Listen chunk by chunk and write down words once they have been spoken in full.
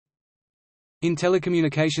In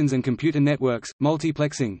telecommunications and computer networks,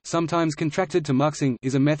 multiplexing, sometimes contracted to muxing,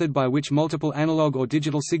 is a method by which multiple analog or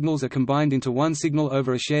digital signals are combined into one signal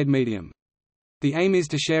over a shared medium. The aim is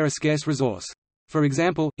to share a scarce resource. For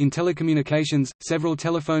example, in telecommunications, several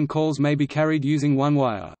telephone calls may be carried using one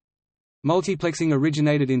wire. Multiplexing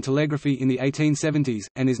originated in telegraphy in the 1870s,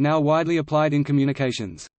 and is now widely applied in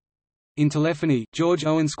communications. In telephony, George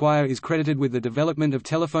Owen Squire is credited with the development of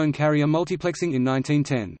telephone carrier multiplexing in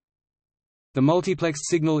 1910. The multiplexed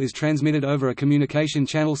signal is transmitted over a communication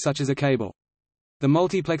channel such as a cable. The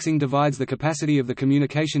multiplexing divides the capacity of the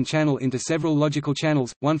communication channel into several logical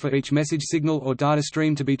channels, one for each message signal or data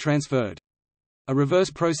stream to be transferred. A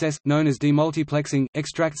reverse process, known as demultiplexing,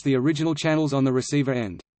 extracts the original channels on the receiver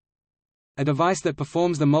end. A device that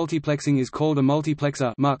performs the multiplexing is called a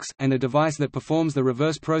multiplexer (mux), and a device that performs the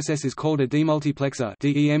reverse process is called a demultiplexer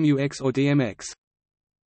 (DEMUX or DMX).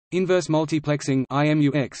 Inverse multiplexing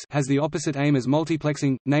 (IMUX) has the opposite aim as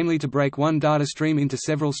multiplexing, namely to break one data stream into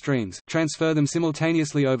several streams, transfer them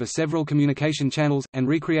simultaneously over several communication channels, and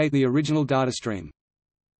recreate the original data stream.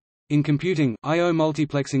 In computing, I/O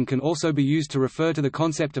multiplexing can also be used to refer to the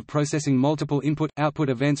concept of processing multiple input-output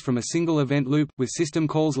events from a single event loop, with system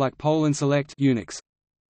calls like poll and select Unix.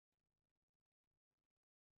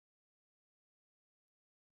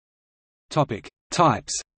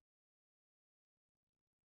 Types.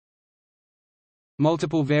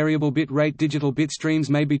 Multiple variable bit rate digital bit streams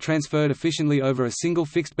may be transferred efficiently over a single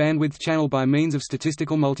fixed bandwidth channel by means of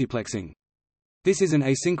statistical multiplexing. This is an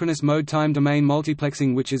asynchronous mode time domain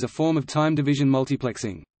multiplexing, which is a form of time division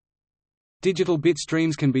multiplexing. Digital bit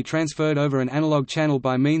streams can be transferred over an analog channel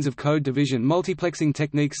by means of code division multiplexing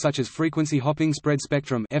techniques such as frequency hopping spread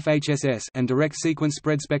spectrum (FHSS) and direct sequence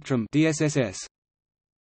spread spectrum (DSSS).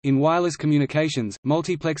 In wireless communications,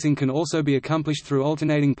 multiplexing can also be accomplished through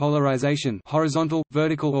alternating polarization, horizontal,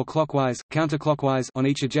 vertical or clockwise, counterclockwise on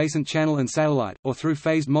each adjacent channel and satellite, or through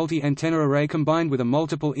phased multi-antenna array combined with a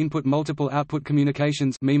multiple input multiple output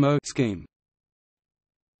communications (MIMO) scheme.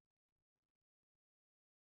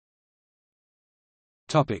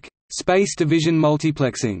 Topic: Space division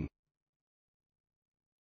multiplexing.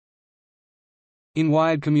 In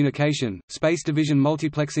wired communication, space division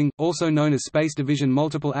multiplexing, also known as space division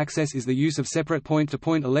multiple access, is the use of separate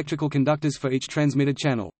point-to-point electrical conductors for each transmitted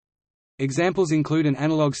channel. Examples include an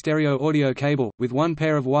analog stereo audio cable, with one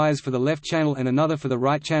pair of wires for the left channel and another for the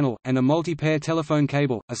right channel, and a multi-pair telephone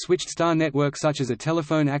cable, a switched star network such as a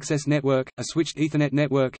telephone access network, a switched Ethernet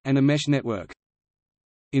network, and a mesh network.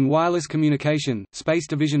 In wireless communication, space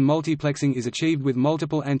division multiplexing is achieved with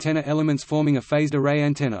multiple antenna elements forming a phased array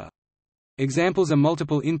antenna. Examples are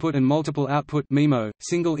multiple input and multiple output (MIMO),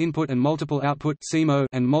 single input and multiple output (SIMO),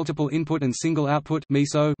 and multiple input and single output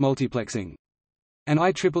 (MISO) multiplexing. An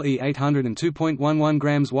IEEE 802.11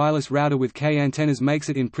 grams wireless router with K antennas makes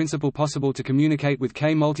it in principle possible to communicate with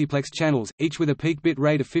K multiplexed channels, each with a peak bit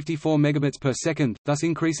rate of 54 megabits per second, thus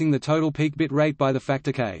increasing the total peak bit rate by the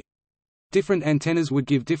factor K. Different antennas would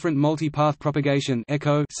give different multi-path propagation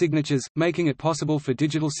echo signatures, making it possible for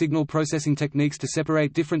digital signal processing techniques to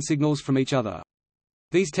separate different signals from each other.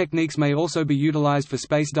 These techniques may also be utilized for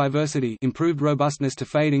space diversity, improved robustness to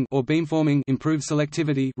fading, or beamforming, improved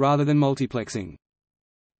selectivity, rather than multiplexing.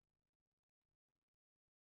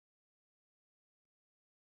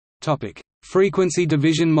 Topic: Frequency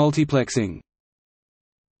division multiplexing.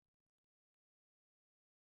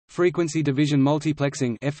 Frequency division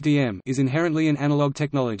multiplexing (FDM) is inherently an analog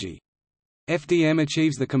technology. FDM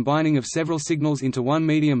achieves the combining of several signals into one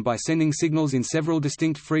medium by sending signals in several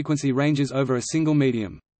distinct frequency ranges over a single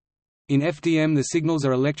medium. In FDM, the signals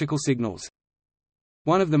are electrical signals.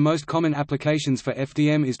 One of the most common applications for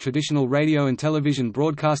FDM is traditional radio and television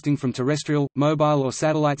broadcasting from terrestrial, mobile or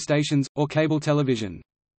satellite stations, or cable television.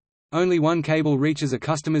 Only one cable reaches a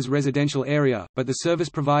customer's residential area, but the service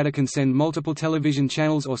provider can send multiple television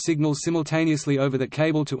channels or signals simultaneously over that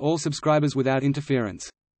cable to all subscribers without interference.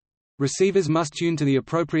 Receivers must tune to the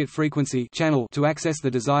appropriate frequency channel to access the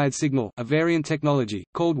desired signal. A variant technology,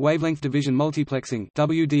 called wavelength division multiplexing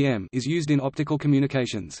 (WDM), is used in optical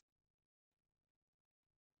communications.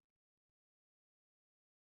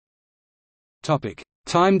 Topic: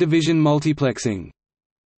 Time division multiplexing.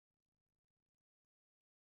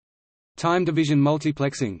 Time division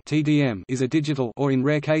multiplexing (TDM) is a digital, or in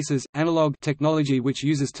rare cases, analog, technology which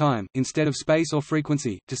uses time, instead of space or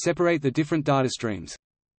frequency, to separate the different data streams.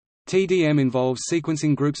 TDM involves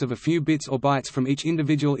sequencing groups of a few bits or bytes from each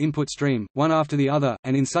individual input stream, one after the other,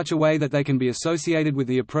 and in such a way that they can be associated with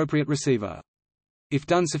the appropriate receiver. If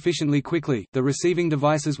done sufficiently quickly, the receiving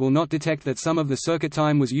devices will not detect that some of the circuit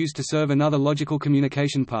time was used to serve another logical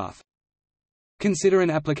communication path. Consider an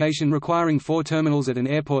application requiring 4 terminals at an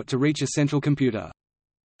airport to reach a central computer.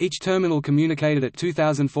 Each terminal communicated at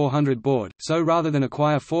 2400 baud, so rather than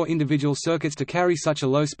acquire 4 individual circuits to carry such a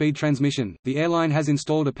low-speed transmission, the airline has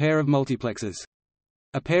installed a pair of multiplexers.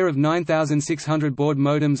 A pair of 9600 baud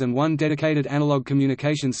modems and 1 dedicated analog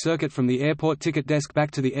communications circuit from the airport ticket desk back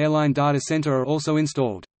to the airline data center are also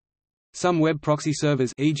installed. Some web proxy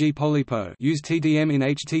servers, e.g. Polypo, use TDM in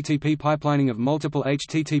HTTP pipelining of multiple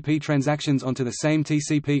HTTP transactions onto the same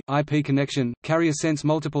TCP/IP connection. Carrier-sense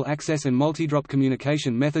multiple access and multi-drop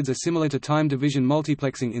communication methods are similar to time division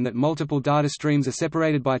multiplexing in that multiple data streams are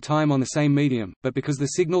separated by time on the same medium, but because the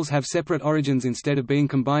signals have separate origins instead of being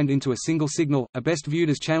combined into a single signal, are best viewed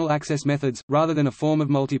as channel access methods, rather than a form of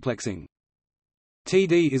multiplexing.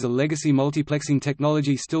 TD is a legacy multiplexing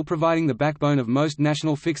technology still providing the backbone of most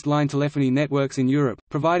national fixed-line telephony networks in Europe,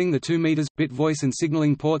 providing the 2 bit voice and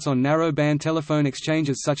signaling ports on narrow-band telephone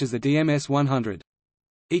exchanges such as the DMS-100.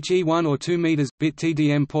 Each E1 or 2 bit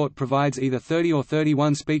TDM port provides either 30 or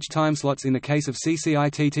 31 speech time slots in the case of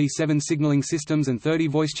CCITT7 signaling systems and 30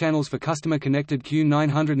 voice channels for customer-connected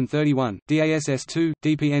Q931, DASS2,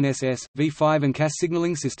 DPNSS, V5 and CAS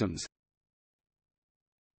signaling systems.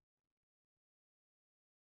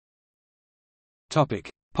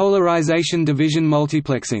 Polarization-division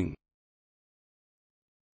multiplexing.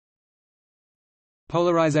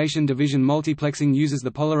 Polarization-division multiplexing uses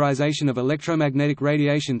the polarization of electromagnetic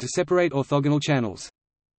radiation to separate orthogonal channels.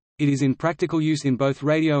 It is in practical use in both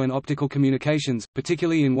radio and optical communications,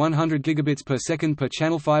 particularly in 100 gigabits per second per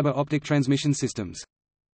channel fiber optic transmission systems.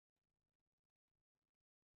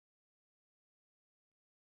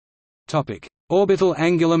 Orbital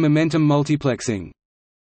angular momentum multiplexing.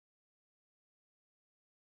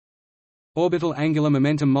 Orbital angular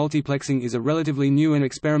momentum multiplexing is a relatively new and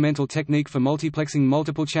experimental technique for multiplexing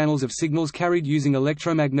multiple channels of signals carried using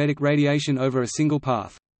electromagnetic radiation over a single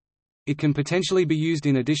path. It can potentially be used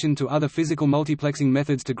in addition to other physical multiplexing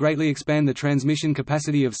methods to greatly expand the transmission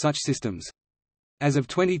capacity of such systems. As of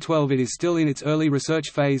 2012 it is still in its early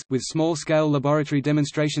research phase, with small-scale laboratory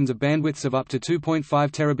demonstrations of bandwidths of up to 2.5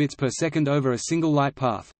 terabits per second over a single light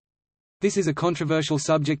path. This is a controversial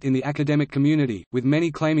subject in the academic community, with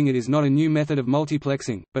many claiming it is not a new method of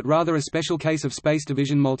multiplexing, but rather a special case of space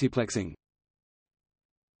division multiplexing.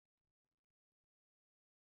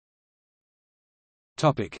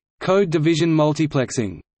 Code division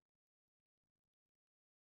multiplexing.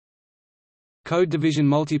 Code division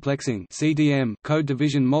multiplexing (CDM), code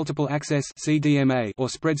division multiple access (CDMA), or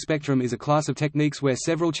spread spectrum is a class of techniques where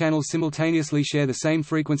several channels simultaneously share the same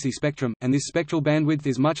frequency spectrum, and this spectral bandwidth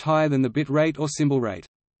is much higher than the bit rate or symbol rate.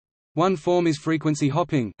 One form is frequency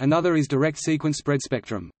hopping, another is direct sequence spread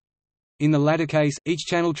spectrum. In the latter case, each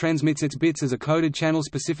channel transmits its bits as a coded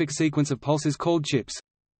channel-specific sequence of pulses called chips.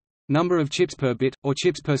 Number of chips per bit, or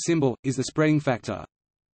chips per symbol, is the spreading factor.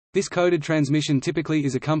 This coded transmission typically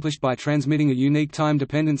is accomplished by transmitting a unique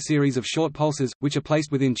time-dependent series of short pulses, which are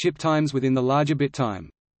placed within chip times within the larger bit time.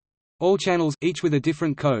 All channels, each with a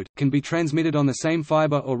different code, can be transmitted on the same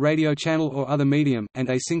fiber or radio channel or other medium, and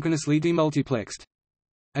asynchronously demultiplexed.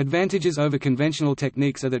 Advantages over conventional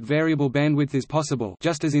techniques are that variable bandwidth is possible,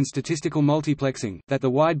 just as in statistical multiplexing, that the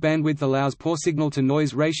wide bandwidth allows poor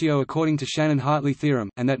signal-to-noise ratio according to Shannon-Hartley theorem,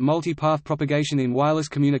 and that multi-path propagation in wireless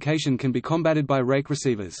communication can be combated by rake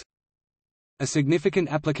receivers. A significant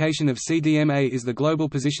application of CDMA is the Global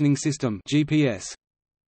Positioning System (GPS).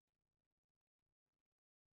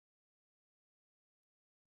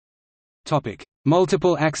 Topic: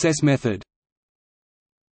 Multiple access method.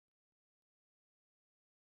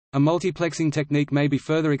 A multiplexing technique may be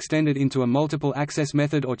further extended into a multiple access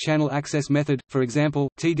method or channel access method, for example,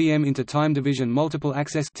 TDM into time division multiple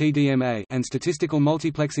access (TDMA) and statistical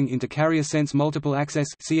multiplexing into carrier sense multiple access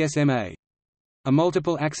 (CSMA). A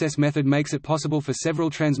multiple access method makes it possible for several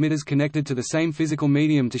transmitters connected to the same physical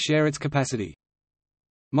medium to share its capacity.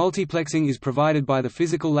 Multiplexing is provided by the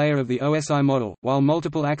physical layer of the OSI model, while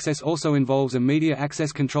multiple access also involves a media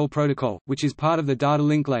access control protocol, which is part of the data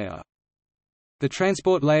link layer. The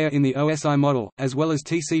transport layer in the OSI model, as well as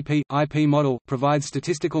TCP/IP model, provides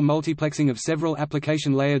statistical multiplexing of several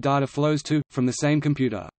application layer data flows to, from the same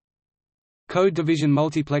computer. Code division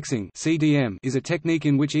multiplexing (CDM) is a technique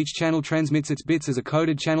in which each channel transmits its bits as a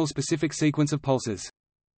coded channel-specific sequence of pulses.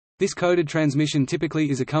 This coded transmission typically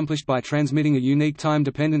is accomplished by transmitting a unique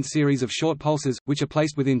time-dependent series of short pulses, which are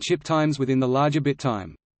placed within chip times within the larger bit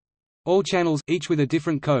time. All channels, each with a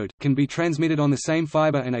different code, can be transmitted on the same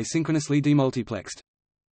fiber and asynchronously demultiplexed.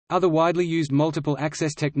 Other widely used multiple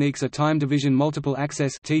access techniques are time division multiple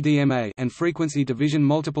access (TDMA) and frequency division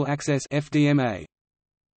multiple access (FDMA).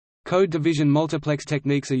 Code division multiplex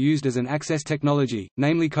techniques are used as an access technology,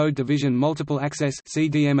 namely code division multiple access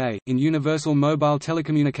 (CDMA) in Universal Mobile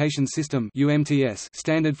Telecommunications System (UMTS)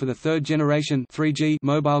 standard for the third generation (3G)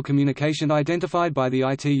 mobile communication identified by the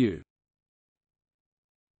ITU.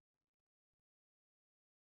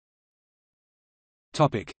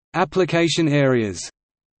 Topic: Application areas.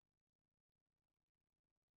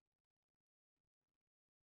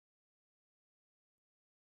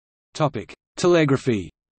 Topic: Telegraphy.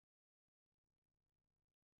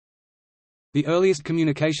 The earliest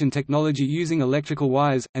communication technology using electrical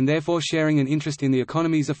wires, and therefore sharing an interest in the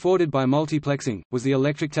economies afforded by multiplexing, was the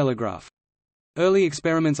electric telegraph. Early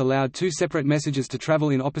experiments allowed two separate messages to travel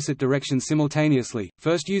in opposite directions simultaneously,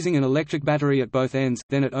 first using an electric battery at both ends,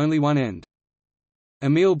 then at only one end.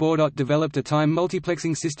 Emile Bordat developed a time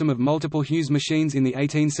multiplexing system of multiple Hughes machines in the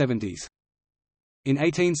 1870s. In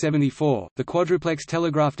 1874, the quadruplex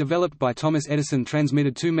telegraph developed by Thomas Edison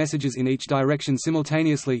transmitted two messages in each direction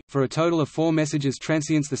simultaneously, for a total of 4 messages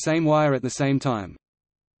transients the same wire at the same time.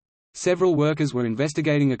 Several workers were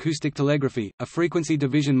investigating acoustic telegraphy, a frequency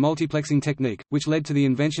division multiplexing technique, which led to the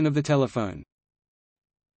invention of the telephone.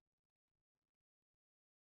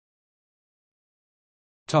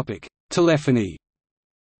 Telephony.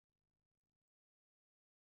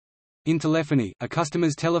 In telephony, a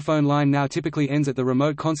customer's telephone line now typically ends at the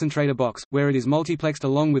remote concentrator box, where it is multiplexed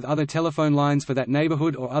along with other telephone lines for that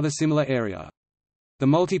neighborhood or other similar area. The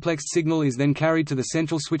multiplexed signal is then carried to the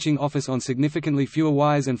central switching office on significantly fewer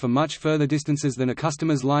wires and for much further distances than a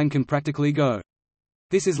customer's line can practically go.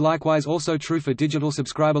 This is likewise also true for digital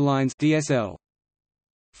subscriber lines (DSL).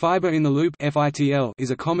 Fiber-in-the-loop (FITL) is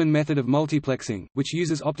a common method of multiplexing, which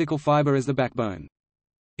uses optical fiber as the backbone.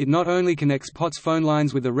 It not only connects POTS phone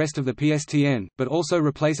lines with the rest of the PSTN, but also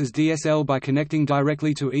replaces DSL by connecting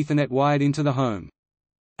directly to Ethernet wired into the home.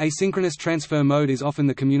 Asynchronous transfer mode is often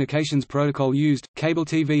the communications protocol used. Cable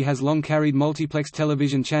TV has long carried multiplex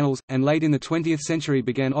television channels, and late in the 20th century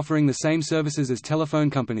began offering the same services as telephone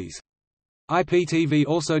companies. IPTV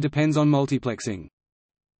also depends on multiplexing.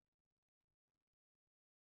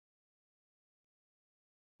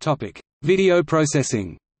 Video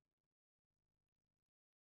processing.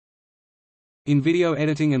 In video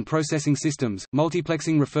editing and processing systems,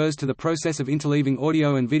 multiplexing refers to the process of interleaving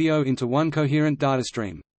audio and video into one coherent data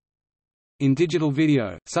stream. In digital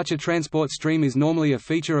video, such a transport stream is normally a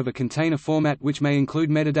feature of a container format which may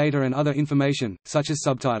include metadata and other information, such as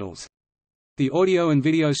subtitles. The audio and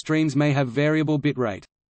video streams may have variable bit rate.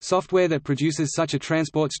 Software that produces such a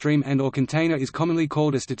transport stream and/or container is commonly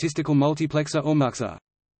called a statistical multiplexer or muxer.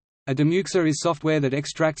 A demuxer is software that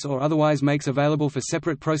extracts or otherwise makes available for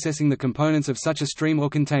separate processing the components of such a stream or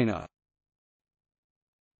container.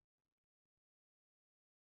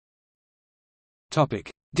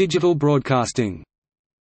 Digital broadcasting.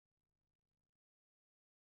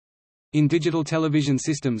 In digital television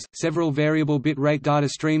systems, several variable bit rate data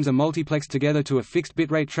streams are multiplexed together to a fixed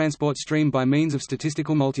bitrate transport stream by means of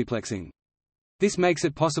statistical multiplexing. This makes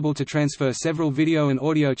it possible to transfer several video and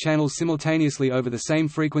audio channels simultaneously over the same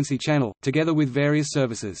frequency channel, together with various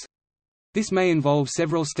services. This may involve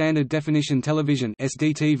several standard definition television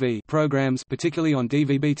 (SDTV) programs, particularly on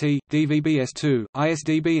DVB-T, DVB-S2,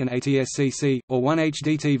 ISDB and ATSCC, or one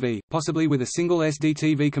HDTV, possibly with a single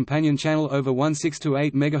SDTV companion channel over one 6 to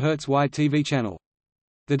 8 MHz wide TV channel.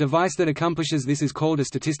 The device that accomplishes this is called a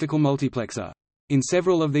statistical multiplexer. In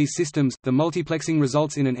several of these systems, the multiplexing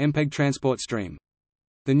results in an MPEG transport stream.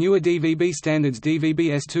 The newer DVB standards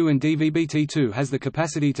DVB-S2 and DVB-T2 has the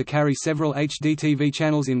capacity to carry several HDTV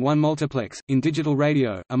channels in one multiplex. In digital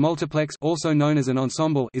radio, a multiplex, also known as an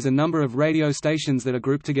ensemble, is a number of radio stations that are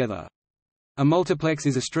grouped together. A multiplex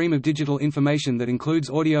is a stream of digital information that includes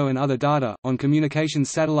audio and other data, on communications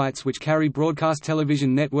satellites which carry broadcast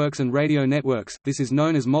television networks and radio networks. This is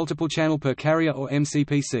known as multiple channel per carrier or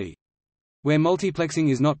MCPC. Where multiplexing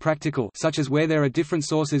is not practical, such as where there are different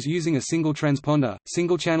sources using a single transponder,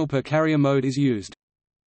 single channel per carrier mode is used.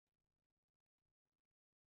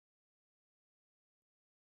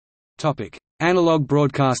 Topic: Analog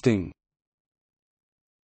broadcasting.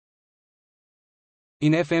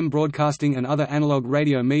 In FM broadcasting and other analog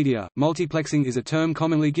radio media, multiplexing is a term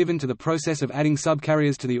commonly given to the process of adding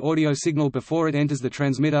subcarriers to the audio signal before it enters the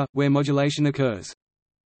transmitter, where modulation occurs.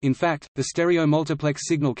 In fact, the stereo multiplex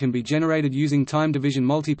signal can be generated using time division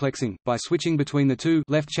multiplexing, by switching between the two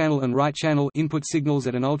left channel and right channel input signals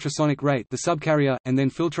at an ultrasonic rate, the subcarrier, and then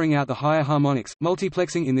filtering out the higher harmonics.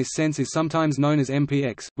 Multiplexing in this sense is sometimes known as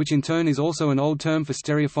MPX, which in turn is also an old term for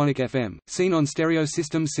stereophonic FM, seen on stereo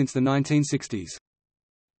systems since the 1960s.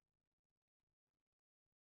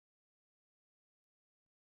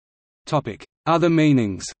 Other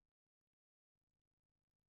meanings.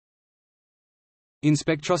 In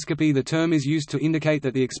spectroscopy, the term is used to indicate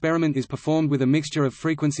that the experiment is performed with a mixture of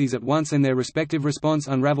frequencies at once and their respective response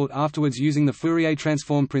unraveled afterwards using the Fourier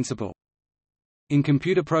transform principle. In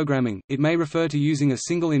computer programming, it may refer to using a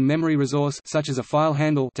single in-memory resource such as a file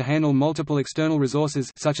handle to handle multiple external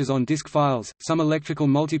resources such as on-disk files. Some electrical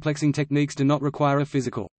multiplexing techniques do not require a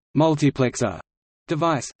physical multiplexer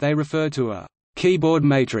device. They refer to a keyboard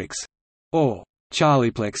matrix or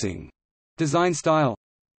Charlieplexing design style.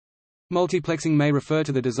 Multiplexing may refer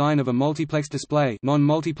to the design of a multiplex display.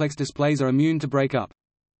 Non-multiplex displays are immune to breakup.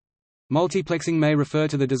 Multiplexing may refer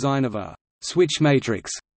to the design of a switch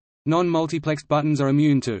matrix. Non-multiplexed buttons are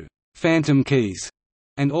immune to phantom keys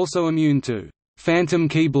and also immune to phantom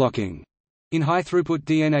key blocking. In high-throughput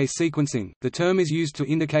DNA sequencing, the term is used to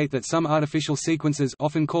indicate that some artificial sequences,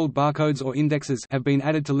 often called barcodes or indexes, have been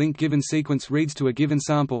added to link given sequence reads to a given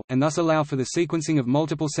sample, and thus allow for the sequencing of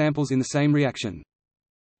multiple samples in the same reaction.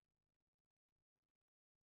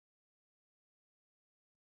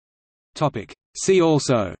 See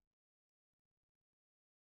also: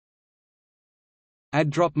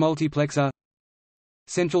 add-drop multiplexer,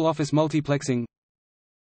 central office multiplexing,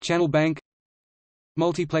 channel bank,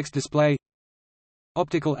 multiplex display,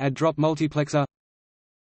 optical add-drop multiplexer,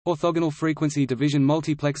 orthogonal frequency division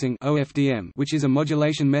multiplexing (OFDM), which is a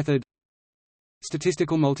modulation method,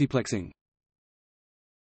 statistical multiplexing.